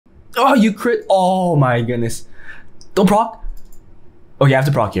Oh, you crit. Oh my goodness. Don't proc. Okay, I have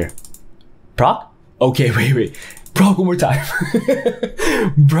to proc here. Proc? Okay, wait. Proc one more time.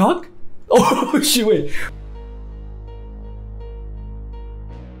 Proc? Oh, shoot, wait.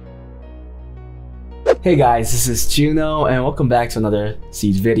 Hey guys, this is Juno and welcome back to another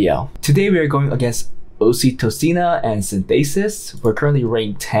Siege video. Today we are going against Ocytocina and Synthesis. We're currently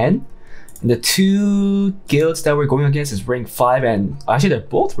rank 10. And the two guilds that we're going against is rank 5 and actually they're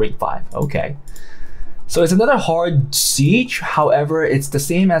both rank 5. Okay. So it's another hard siege. However, it's the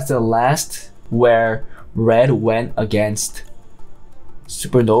same as the last where Red went against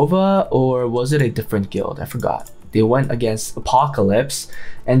Supernova, or was it a different guild? I forgot. They went against Apocalypse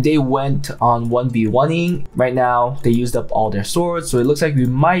and they went on 1v1ing. Right now, they used up all their swords, so it looks like we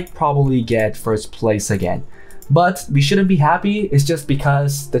might probably get first place again. But we shouldn't be happy. It's just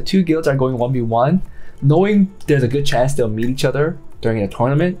because the two guilds are going 1v1, knowing there's a good chance they'll meet each other during a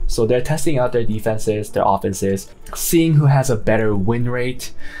tournament. So they're testing out their defenses, their offenses, seeing who has a better win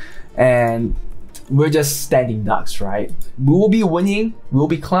rate. And we're just standing ducks, right? We will be winning, we will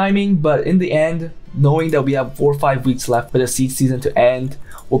be climbing, but in the end, knowing that we have 4 or 5 weeks left for the Siege season to end,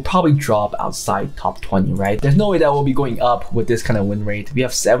 we'll probably drop outside top 20, right? There's no way that we'll be going up with this kind of win rate. We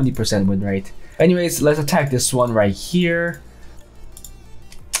have 70% win rate. Anyways, let's attack this one right here.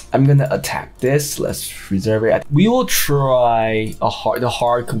 I'm gonna attack this. Let's reserve it. We will try the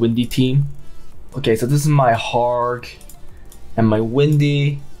Hark Windy team. Okay, so this is my Hark and my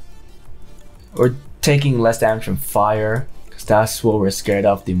Windy. We're taking less damage from fire because that's what we're scared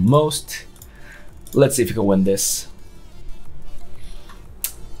of the most. Let's see if we can win this.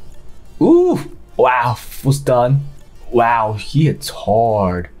 Ooh! Wow, was done. Wow, he hits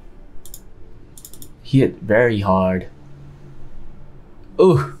hard. He hit very hard.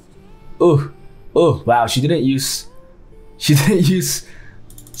 Ooh, ooh, ooh! Wow, she didn't use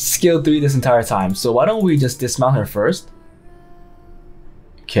skill 3 this entire time. So why don't we just dismount her first?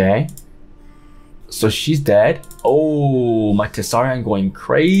 Okay. So she's dead. Oh, my Tessarion going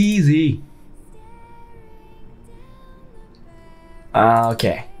crazy.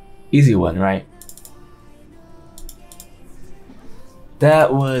 Okay, easy one, right?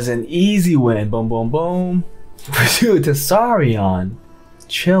 That was an easy win. Boom, boom, boom. Dude, Tessarion.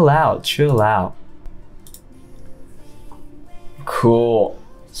 Chill out, chill out. Cool.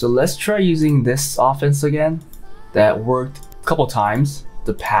 So let's try using this offense again. That worked a couple times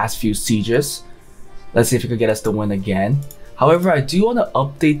the past few sieges. Let's see if it could get us the win again. However, I do want to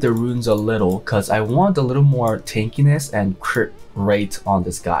update the runes a little because I want a little more tankiness and crit rate on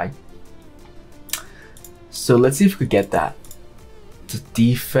this guy. So let's see if we could get that. The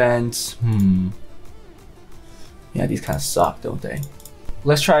defense, yeah, these kind of suck, don't they?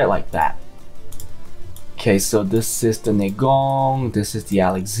 Let's try it like that. Okay, so this is the Negong, this is the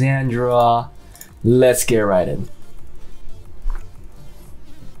Alexandra. Let's get right in.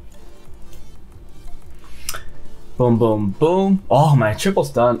 Boom, boom, boom. Oh, my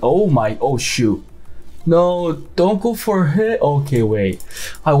triple's done. Oh shoot. No, don't go for hit. Okay, wait.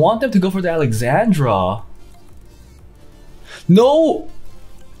 I want them to go for the Alexandra. No!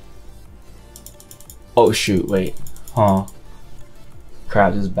 Oh shoot, wait. Huh.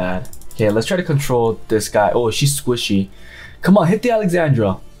 Crap, this is bad. Okay, let's try to control this guy. Oh, she's squishy. Come on, hit the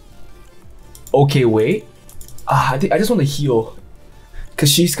Alexandra. Okay, wait. I think I just want to heal.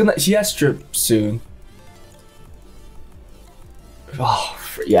 Cause she has strip soon. Oh,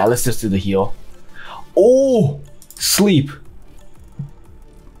 yeah, let's just do the heal. Oh, sleep.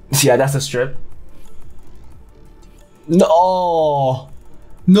 Yeah, that's a strip. No,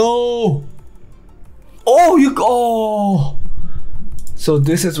 no. Oh, oh. So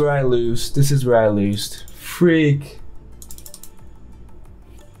this is where I lose. This is where I lose. Freak.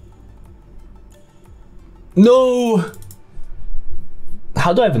 No.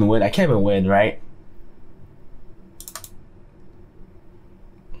 How do I even win? I can't even win, right?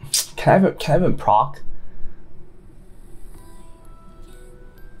 Can I even proc?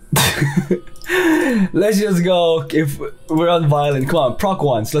 Let's just go. If we're on violent, come on, proc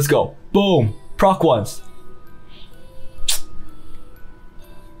once. Let's go. Boom, proc once.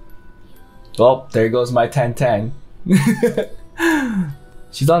 Oh, there goes my 10-10.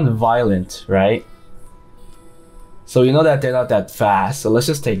 She's on violent, right? So you know that they're not that fast. So let's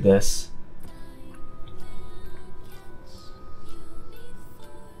just take this.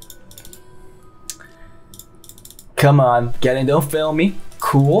 Come on, get in, don't fail me.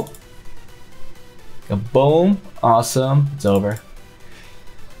 Cool. Boom, awesome, it's over.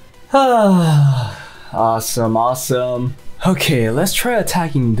 Awesome, awesome. Okay, let's try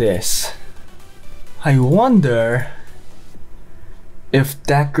attacking this. I wonder if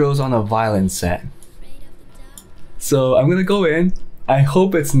that grows on a violent set. So I'm gonna go in. I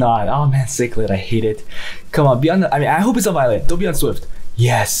hope it's not. Oh man, Cichlid, I hate it. Come on, be on the, I hope it's a violet. Don't be on Swift.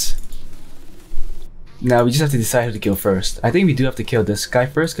 Yes. Now we just have to decide who to kill first. I think we do have to kill this guy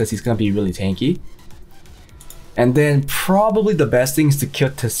first because he's gonna be really tanky. And then probably the best thing is to kill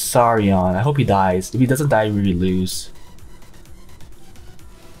Tessarion. I hope he dies. If he doesn't die, we lose.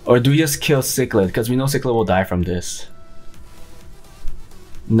 Or do we just kill Cichlid? Because we know Cichlid will die from this.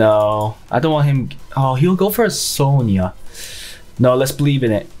 No, I don't want him. Oh, he'll go for a Sonya. No, let's believe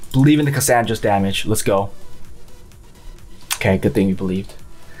in it. Believe in the Cassandra's damage. Let's go. Okay, good thing we believed.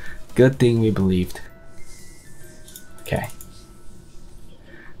 Good thing we believed. Okay.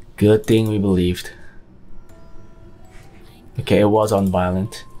 Good thing we believed. Okay, it was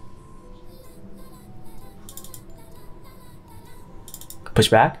unviolent. Push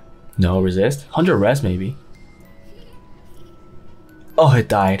back? No, resist. 100 res maybe. Oh, it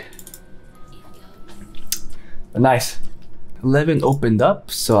died. Nice. 11 opened up,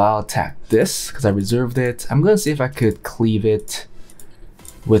 so I'll attack this because I reserved it. I'm gonna see if I could cleave it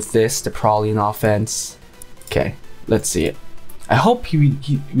with this, the Prowling offense. Okay, let's see it. I hope we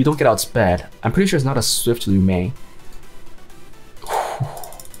don't get outsped. I'm pretty sure it's not a Swift Liu Mei.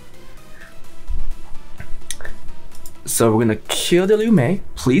 So we're gonna kill the Liu Mei.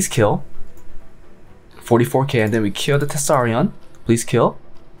 Please kill. 44k, and then we kill the Tessarion. Please kill.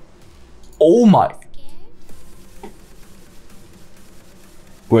 Oh my.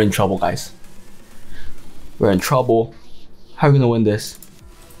 We're in trouble, guys. We're in trouble. How are we gonna win this?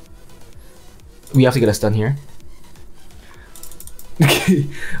 We have to get a stun here. Okay,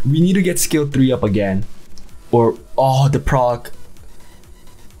 we need to get skill 3 up again. Or, oh, the proc.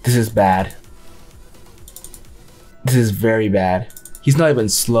 This is bad. This is very bad. He's not even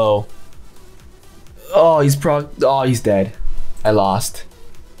slow. Oh, he's he's dead. I lost.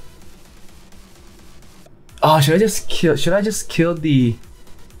 Oh, should I just kill the...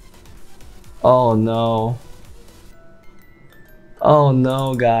 Oh no. Oh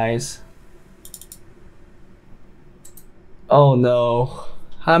no, guys. Oh no.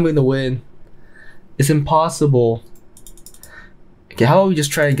 How am I gonna win? It's impossible. Okay, how about we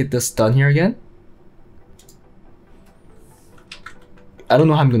just try and get this done here again? I don't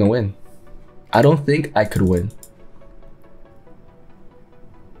know how I'm gonna win. I don't think I could win.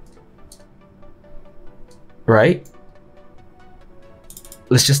 Right?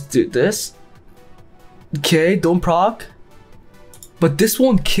 Let's just do this. Okay, don't proc. But this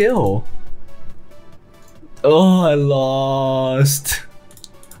won't kill. Oh, I lost.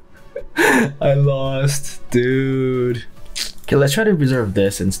 I lost, dude. Okay, let's try to reserve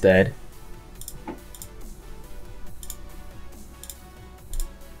this instead.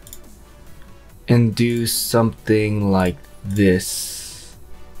 And do something like this.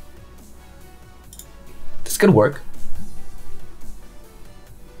 This could work.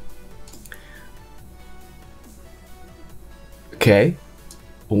 Okay.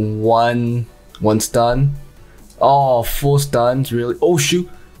 One stun. Oh, full stuns, really? Oh shoot.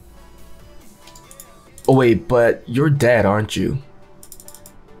 Oh wait, but you're dead, aren't you?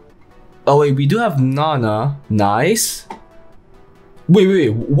 Oh wait, we do have Nana. Nice. Wait,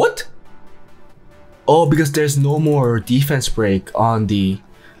 what? Oh, because there's no more defense break on the...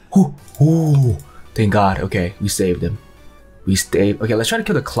 Ooh, thank God. Okay, we saved him. We stayed. Okay, let's try to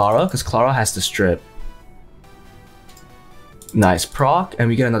kill the Clara, because Clara has the strip. Nice proc, and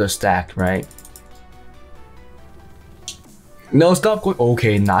we get another stack, right? No, stop going.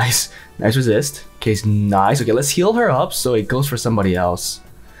 Okay, nice. Nice resist. Okay, nice. Okay, let's heal her up so it goes for somebody else.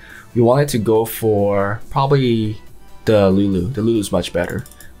 We wanted to go for probably the Lulu. The Lulu's much better.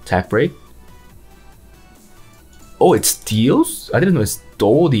 Attack break. Oh, it steals? I didn't know it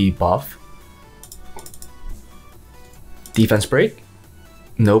stole the buff. Defense break?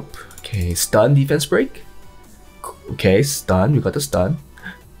 Nope. Okay, stun, defense break. Okay, stun. We got the stun.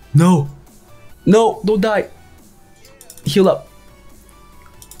 No! No! Don't die! Heal up.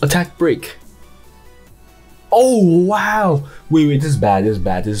 Attack break. Oh, wow! Wait, this is bad. This is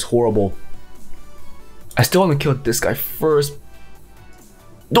bad. This is horrible. I still want to kill this guy first.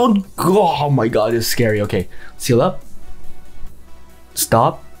 Don't go! Oh my god, this is scary. Okay, seal up.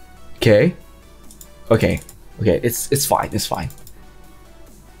 Stop. Okay. Okay. Okay, it's fine. It's fine.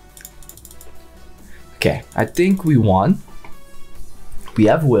 Okay, I think we won. We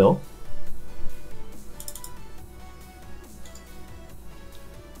have Will.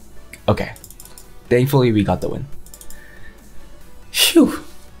 Okay. Thankfully, we got the win. Phew.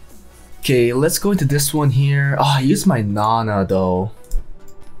 Okay, let's go into this one here. Oh, I used my Nana though.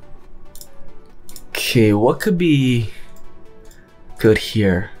 Okay, what could be good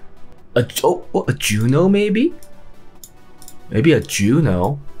here? A Juno maybe? Maybe a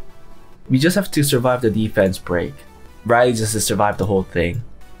Juno? We just have to survive the defense break. Riley just to survive the whole thing.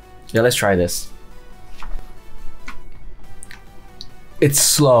 Yeah, let's try this. It's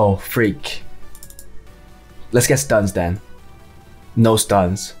slow, freak. Let's get stuns then. No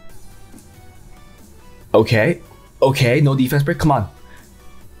stuns. Okay. Okay, no defense break, come on.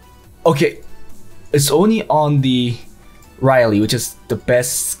 Okay. It's only on the Riley, which is the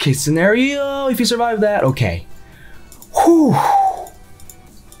best case scenario if you survive that. Okay. Whew.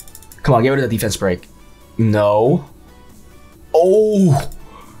 Come on, get rid of the defense break. No. Oh,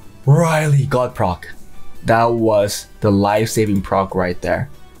 Riley got proc. That was the life-saving proc right there.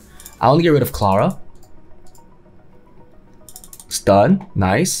 I want to get rid of Clara. Stun,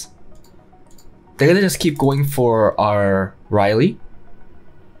 nice. They're gonna just keep going for our Riley.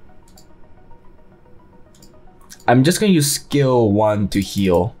 I'm just gonna use skill 1 to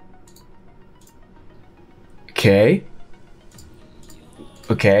heal. Okay.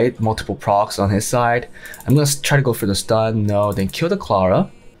 Okay, multiple procs on his side. I'm gonna try to go for the stun. No, then kill the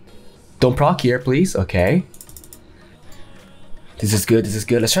Clara. Don't proc here, please. Okay. This is good, this is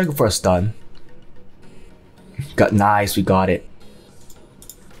good. Let's try to go for a stun. Got nice, we got it.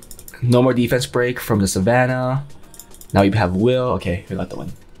 No more defense break from the Savannah. Now we have Will. Okay, we got the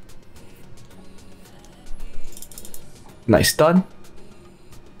one. Nice stun.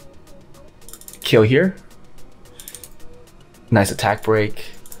 Kill here. Nice attack break.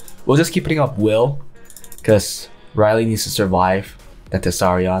 We'll just keep putting up Will because Riley needs to survive that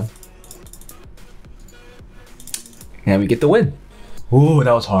Tessarion. And we get the win. Ooh,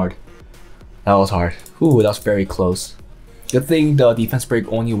 that was hard. That was hard. Ooh, that was very close. Good thing the defense break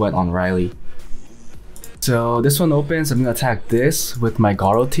only went on Riley. So this one opens, I'm gonna attack this with my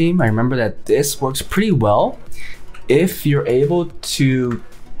Garo team. I remember that this works pretty well if you're able to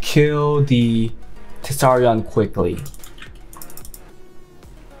kill the Tessarion quickly.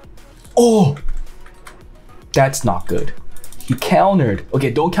 Oh! That's not good. He countered.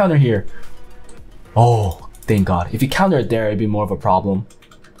 Okay, don't counter here. Oh, thank God. If he countered there, it'd be more of a problem.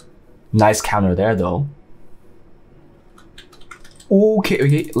 Nice counter there though. Okay,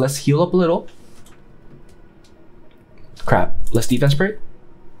 okay, let's heal up a little. Crap, let's defense break.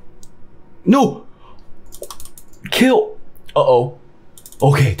 No! Kill! Uh-oh.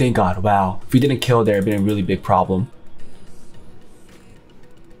 Okay, thank God, wow. If we didn't kill there, it'd been a really big problem.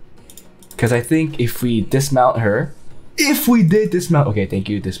 Because I think if we dismount her, if we did dismount, okay, thank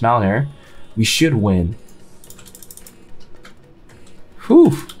you, dismount her, we should win.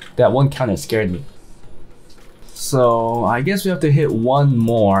 Whew, that one counter scared me. So I guess we have to hit one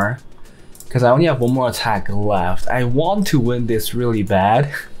more because I only have one more attack left. I want to win this really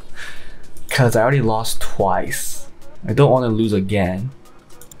bad because I already lost twice. I don't want to lose again.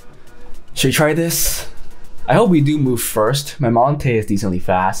 Should we try this? I hope we do move first. My Monte is decently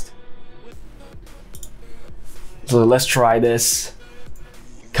fast. So let's try this.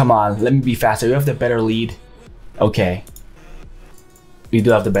 Come on, let me be faster. You have the better lead. Okay. We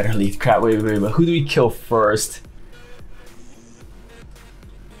do have the better lead. Crap, wait. Who do we kill first?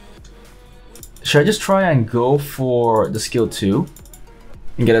 Should I just try and go for the skill 2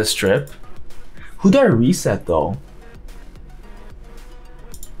 and get a strip? Who do I reset though?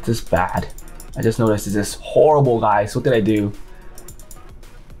 This is bad. I just noticed this is horrible, guys. What did I do?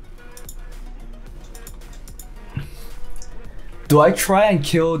 Do I try and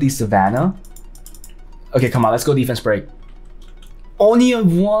kill the Savannah? Okay, come on, let's go defense break. Only a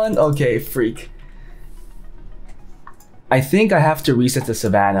 1? Okay, freak. I think I have to reset the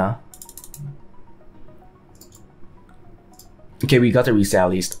Savannah. Okay, we got the reset at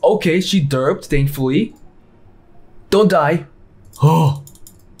least. Okay, she derped, thankfully. Don't die. Oh.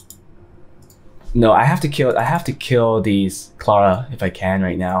 No, I have to kill these Clara if I can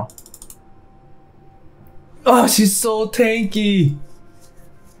right now. Oh, she's so tanky.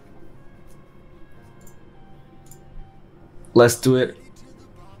 Let's do it.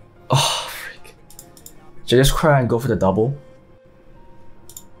 Oh, freak. Should I just try and go for the double?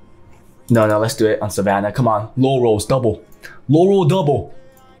 No, let's do it on Savannah. Come on, low rolls, double. Low roll, double.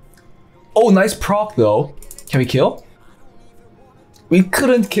 Oh, nice proc though. Can we kill? We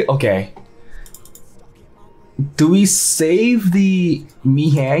couldn't kill. Okay. Do we save the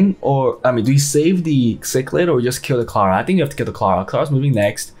Mihang or do we save the Cichlid or just kill the Clara? I think you have to kill the Clara. Clara's moving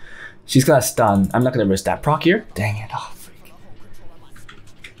next. She's gonna stun. I'm not gonna risk that. Proc here. Dang it. Oh, freak.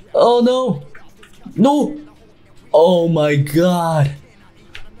 Oh no. No. Oh my God.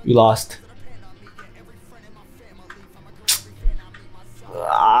 We lost.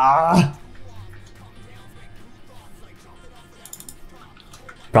 Ah.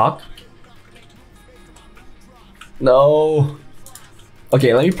 Proc. No.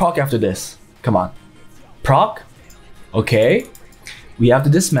 Okay, let me proc after this. Come on. Proc. Okay. We have to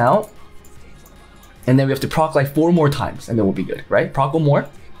dismount. And then we have to proc like 4 more times. And then we'll be good, right? Proc 1 more.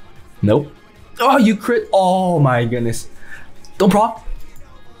 Nope. Oh, you crit. Oh my goodness. Don't proc.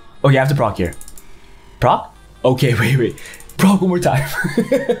 Okay, I have to proc here. Proc? Okay, wait. Proc 1 more time.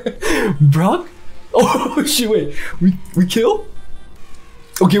 Proc? Oh shit, wait. We kill?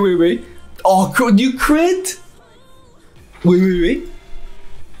 Okay, wait. Oh, you crit? Wait.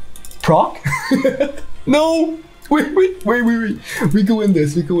 Proc? No! Wait. We can win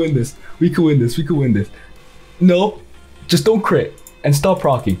this. We can win this. No. Just don't crit. And stop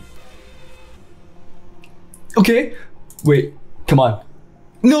procking. Okay. Wait. Come on.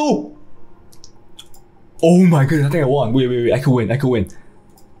 No! Oh my goodness, I think I won. Wait. I can win.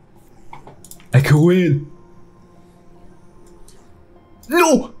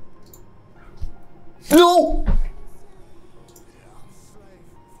 No!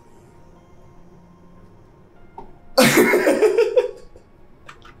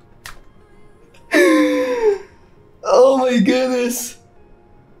 Oh my goodness.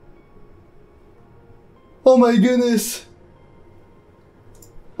 Oh my goodness.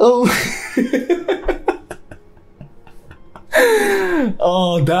 Oh.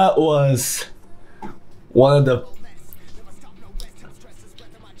 Oh, that was one of the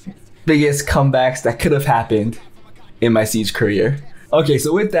biggest comebacks that could have happened in my Siege career. Okay,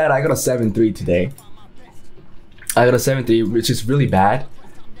 so with that, I got a 7-3 today. I got a 7-3, which is really bad,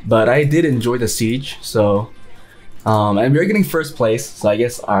 but I did enjoy the Siege, so and we're getting first place, so I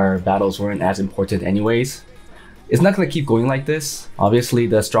guess our battles weren't as important anyways. It's not gonna keep going like this. Obviously,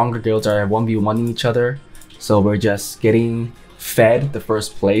 the stronger guilds are 1v1ing each other, so we're just getting fed the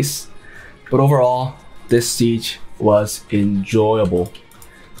first place. But overall, this Siege was enjoyable.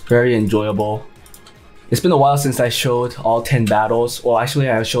 Very enjoyable. It's been a while since I showed all 10 battles. Well, actually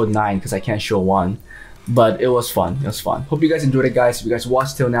I showed 9 because I can't show 1. But it was fun. Hope you guys enjoyed it, guys. If you guys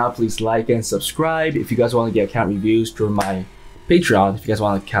watched till now, please like and subscribe. If you guys want to get account reviews, join my Patreon. If you guys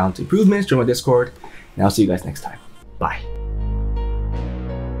want account improvements, join my Discord. And I'll see you guys next time. Bye.